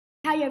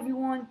Hi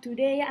everyone,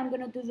 today I'm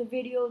gonna do the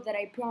video that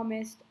I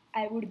promised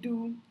I would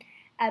do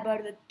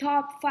about the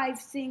top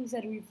 5 things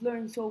that we've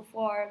learned so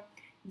far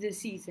this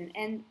season.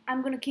 And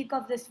I'm gonna kick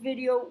off this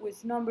video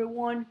with number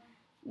 1,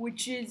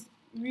 which is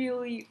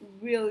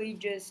really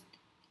just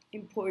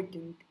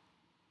important.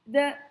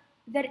 The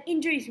that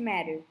injuries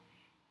matter.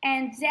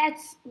 And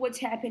that's what's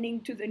happening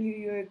to the New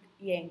York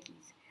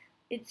Yankees.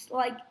 It's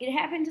like it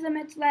happened to the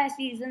Mets last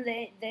season,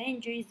 the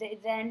injuries,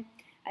 then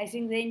I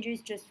think the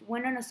injuries just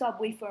went on a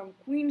subway from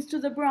Queens to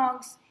the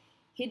Bronx,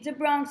 hit the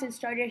Bronx, and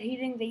started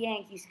hitting the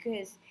Yankees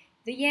because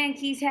the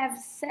Yankees have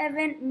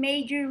 7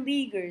 major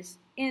leaguers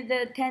in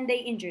the 10-day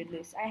injured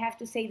list. I have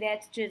to say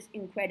that's just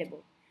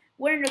incredible.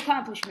 What an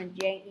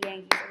accomplishment, Yankees.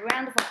 A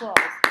round of applause.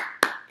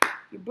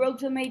 You broke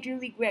the major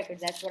league record,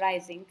 that's what I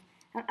think.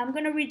 I'm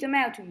going to read them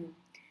out to you.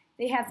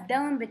 They have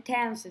Dellin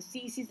Betances,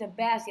 CC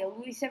Sabathia,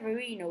 Luis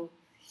Severino,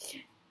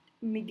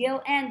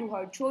 Miguel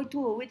Andujar, Troy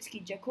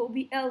Tulowitzki,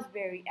 Jacoby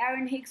Ellsbury,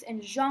 Aaron Hicks,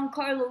 and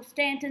Giancarlo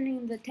Stanton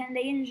in the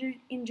 10-day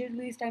injured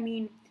list. I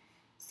mean,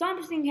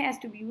 something has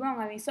to be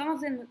wrong. I mean, some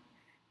of them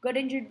got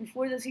injured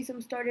before the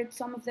season started.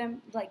 Some of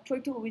them, like Troy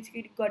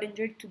Tulowitzki, got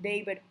injured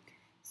today. But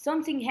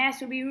something has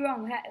to be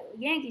wrong.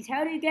 Yankees,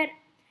 how do you get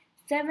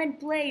 7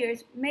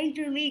 players,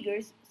 major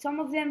leaguers, some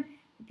of them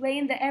play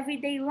in the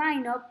everyday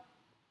lineup,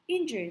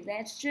 injured?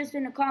 That's just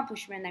an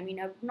accomplishment. I mean,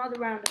 another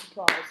round of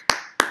applause.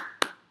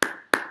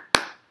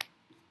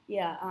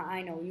 Yeah,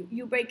 I know.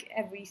 You break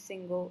every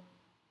single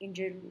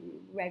injured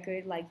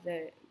record like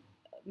the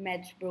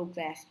Mets broke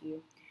last year.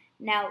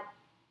 Now,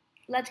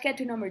 let's get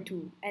to number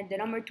 2. And the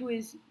number 2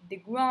 is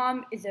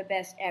DeGrom is the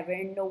best ever,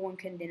 and no one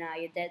can deny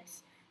it.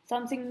 That's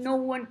something no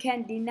one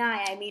can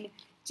deny. I mean,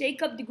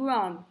 Jacob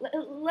DeGrom.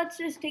 Let's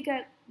just take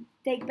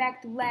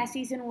back to last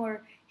season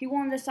where he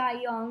won the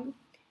Cy Young,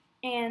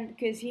 and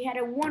because he had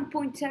a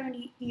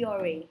 1.70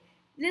 ERA.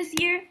 This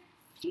year,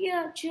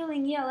 yeah,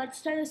 chilling. Yeah, let's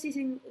start the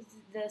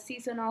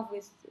season off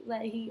with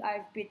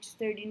I've pitched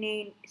 13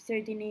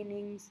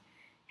 innings,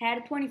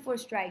 had 24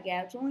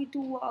 strikeouts, only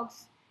 2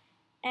 walks,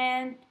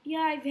 and yeah,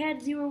 I've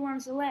had 0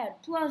 runs allowed.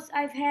 Plus,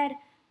 I've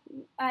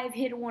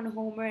hit 1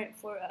 homer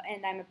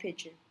and I'm a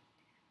pitcher.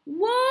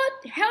 What?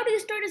 How do you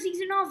start a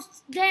season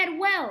off that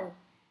well?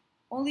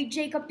 Only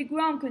Jacob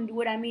DeGrom can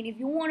do it. I mean, if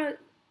you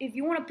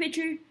want a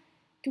pitcher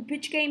to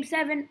pitch Game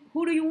 7,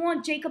 who do you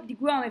want? Jacob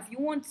DeGrom. If you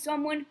want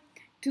someone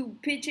to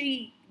pitch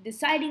a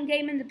deciding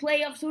game in the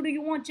playoffs, who do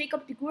you want?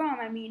 Jacob DeGrom.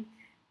 I mean,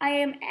 I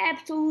am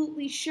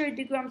absolutely sure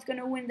DeGrom's going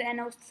to win the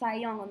NL Cy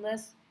Young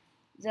unless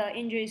the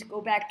injuries go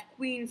back to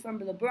Queens from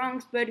the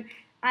Bronx. But,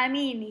 I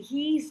mean,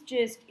 he's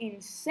just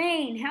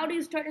insane. How do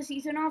you start a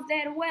season off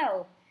that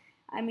well?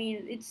 I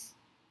mean, it's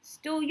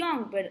still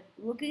young, but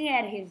looking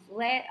at his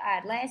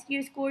last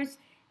year's scores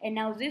and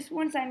now this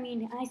one's, I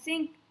mean, I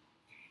think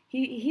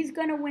he's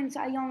going to win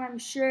Cy Young, I'm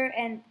sure,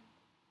 and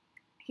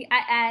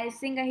I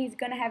think that he's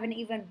going to have an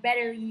even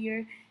better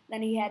year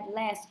than he had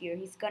last year.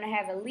 He's going to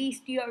have at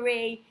least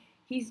ERA.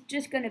 He's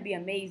just going to be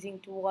amazing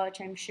to watch,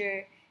 I'm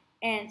sure.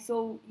 And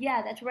so,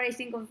 yeah, that's what I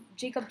think of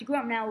Jacob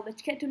DeGrom. Now,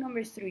 let's get to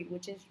number 3,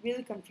 which is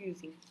really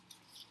confusing.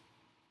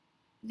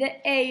 The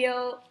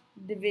AL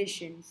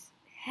divisions.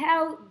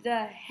 How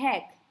the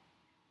heck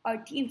are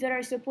teams that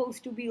are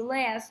supposed to be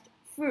last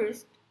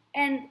first,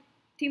 and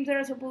teams that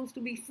are supposed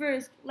to be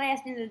first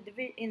last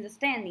in the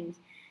standings?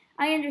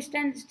 I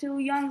understand it's still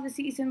young this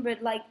season,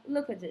 but like,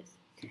 look at this.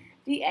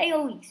 The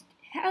AL East.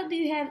 How do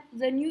you have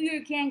the New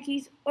York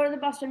Yankees or the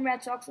Boston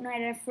Red Sox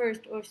either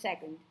first or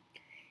second?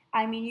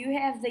 I mean, you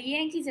have the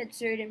Yankees at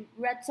third and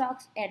Red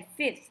Sox at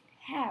 5th.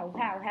 How?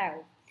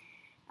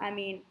 I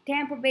mean,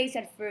 Tampa Bay's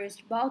at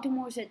first,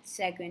 Baltimore's at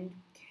second,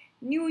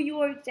 New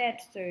York's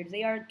at third.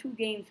 They are 2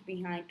 games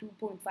behind,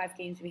 2.5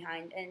 games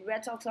behind, and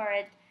Red Sox are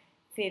at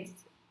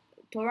 5th.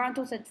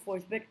 Toronto's at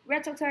 4th, but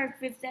Red Sox are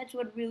at 5th. That's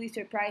what really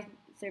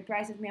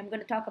surprises me. I'm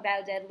going to talk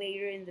about that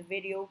later in the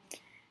video,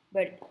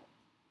 but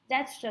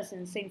that's just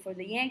insane for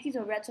the Yankees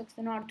or Red Sox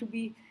not to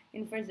be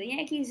in first. The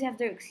Yankees have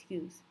their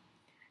excuse.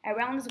 A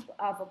round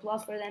of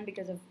applause for them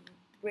because of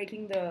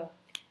breaking the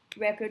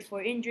record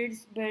for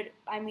injuries, but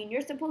I mean,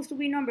 you're supposed to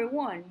be number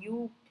 1.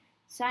 You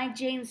signed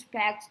James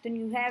Paxton.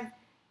 You have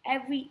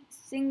every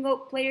single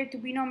player to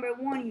be number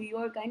 1, New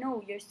York. I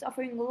know you're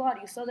suffering a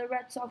lot. You saw the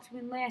Red Sox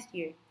win last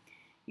year.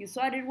 You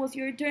thought it was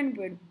your turn,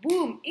 but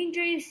boom,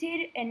 injuries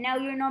hit, and now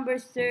you're number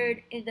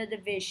 3rd in the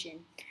division.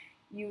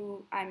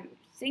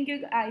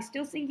 I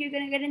still think you're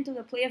gonna get into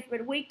the playoffs,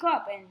 but wake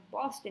up, and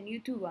Boston, you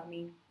too. I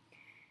mean,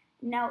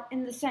 now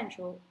in the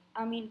Central,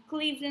 I mean,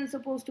 Cleveland's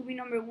supposed to be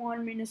number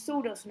 1,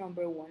 Minnesota's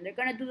number 1. They're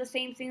gonna do the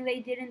same thing they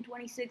did in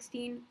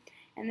 2016,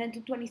 and then to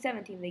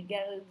 2017,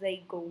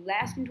 they go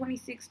last in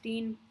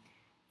 2016.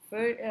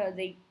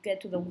 They get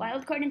to the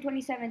wild card in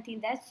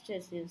 2017. That's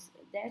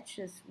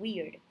just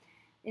weird.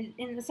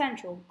 In the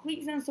Central,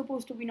 Cleveland's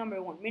supposed to be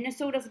number 1.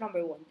 Minnesota's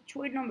number 1.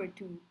 Detroit number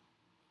 2.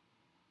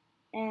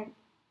 And,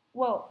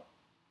 well,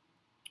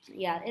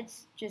 yeah,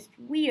 it's just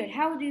weird.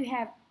 How do you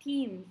have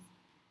teams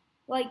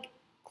like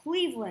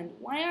Cleveland?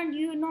 Why aren't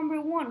you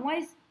number 1?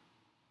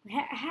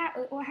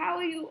 How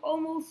are you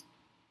almost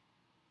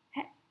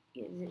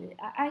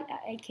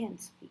I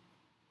can't speak.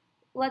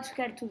 Let's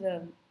get to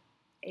the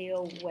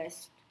AL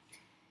West.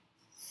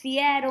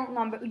 Seattle.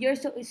 You're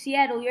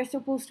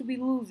supposed to be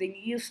losing.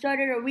 You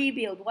started a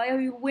rebuild. Why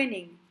are you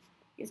winning?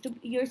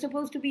 You're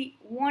supposed to be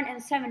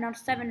 1-7, not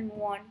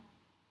 7-1.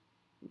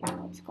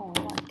 What's going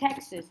on?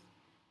 Texas,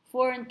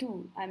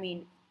 4-2. I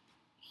mean,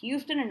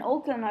 Houston and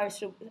Oakland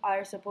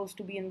are supposed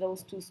to be in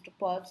those two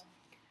spots.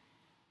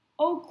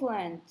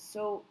 Oakland.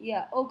 So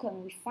yeah,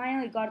 Oakland. We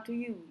finally got to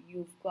you.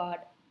 You've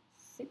got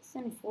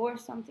 6-4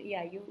 something.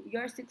 Yeah,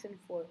 you're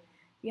 6-4.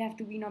 You have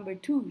to be number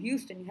 2.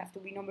 Houston. You have to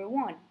be number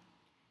 1.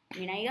 I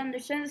mean, I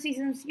understand the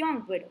season's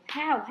young, but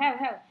how?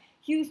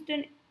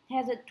 Houston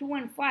has a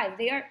 2-5.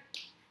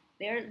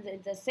 They're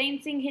the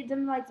same thing hit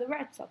them like the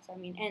Red Sox. I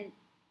mean, and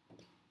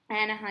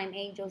Anaheim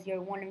Angels,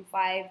 you're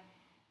 1-5.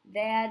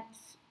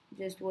 That's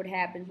just what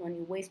happens when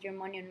you waste your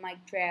money on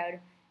Mike Trout.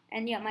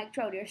 And yeah, Mike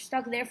Trout, you're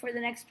stuck there for the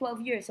next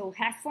 12 years. So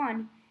have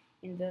fun.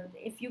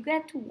 If you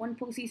get to one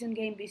postseason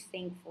game, be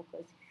thankful,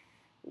 because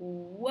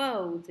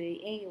whoa,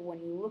 when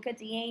you look at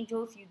the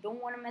Angels, you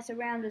don't want to mess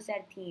around with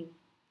that team.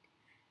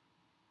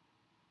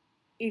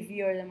 If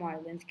you're the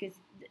Marlins, because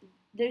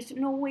there's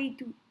no way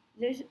to,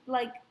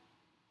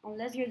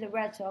 unless you're the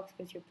Red Sox,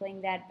 because you're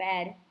playing that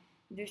bad,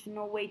 there's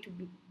no way to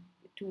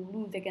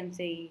lose against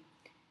the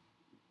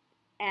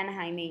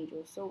Anaheim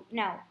Angels. So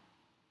now,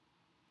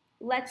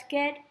 let's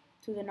get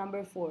to the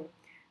number 4.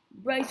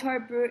 Bryce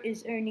Harper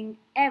is earning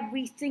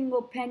every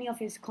single penny of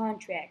his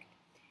contract.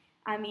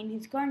 I mean,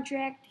 his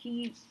contract,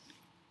 he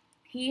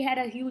had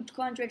a huge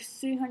contract,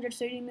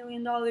 $330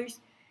 million.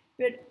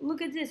 But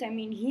look at this. I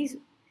mean, he's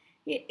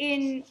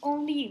he's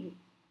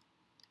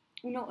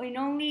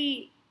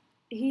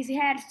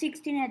had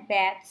 16 at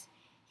bats.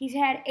 He's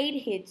had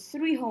 8 hits,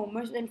 3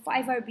 homers, and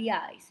 5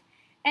 RBIs.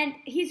 And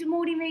he's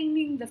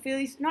motivating the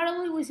Phillies. Not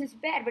only with his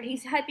bat, but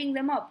he's hyping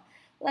them up.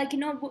 Like,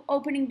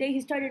 opening day,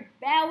 he started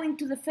bowing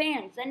to the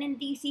fans. And in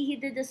DC, he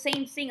did the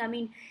same thing. I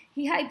mean,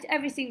 he hyped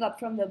everything up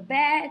from the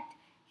bat.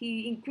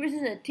 He increases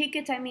the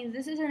tickets. I mean,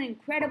 this is an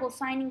incredible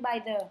signing by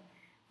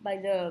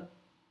the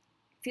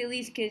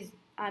Phillies, because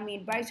I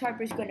mean, Bryce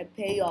Harper is going to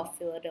pay off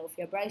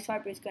Philadelphia. Bryce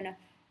Harper is going to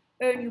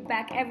earn you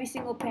back every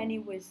single penny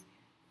with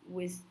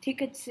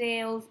ticket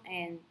sales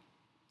and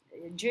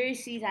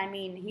jerseys. I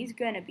mean, he's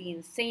going to be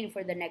insane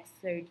for the next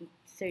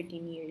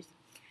 13 years.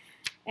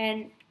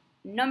 And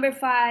number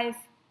 5,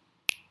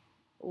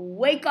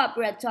 wake up,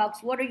 Red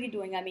Sox. What are you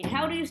doing? I mean,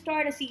 how do you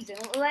start a season?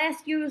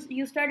 Last year,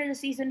 you started the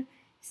season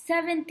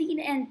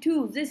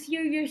 17-2. This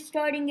year, you're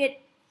starting it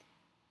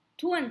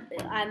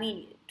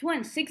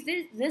 2-6.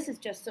 This is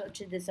just such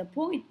a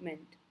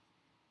disappointment.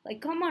 Like,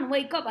 come on,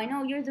 wake up. I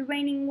know you're the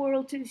reigning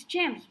World Series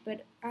champs,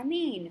 but I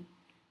mean,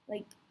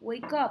 like,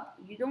 wake up.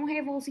 You don't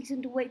have all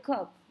season to wake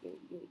up.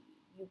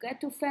 You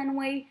get to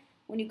Fenway.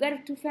 When you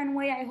get to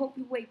Fenway, I hope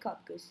you wake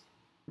up, because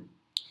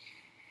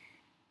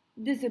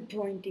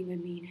disappointing. I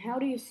mean, how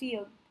do you see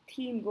a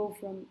team go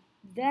from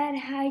that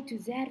high to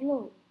that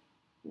low?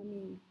 I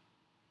mean,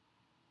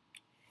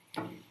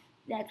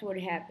 that's what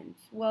happens.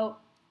 Well,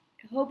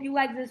 hope you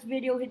like this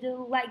video. Hit the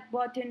like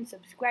button,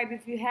 subscribe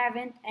if you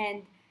haven't,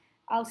 and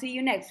I'll see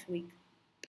you next week.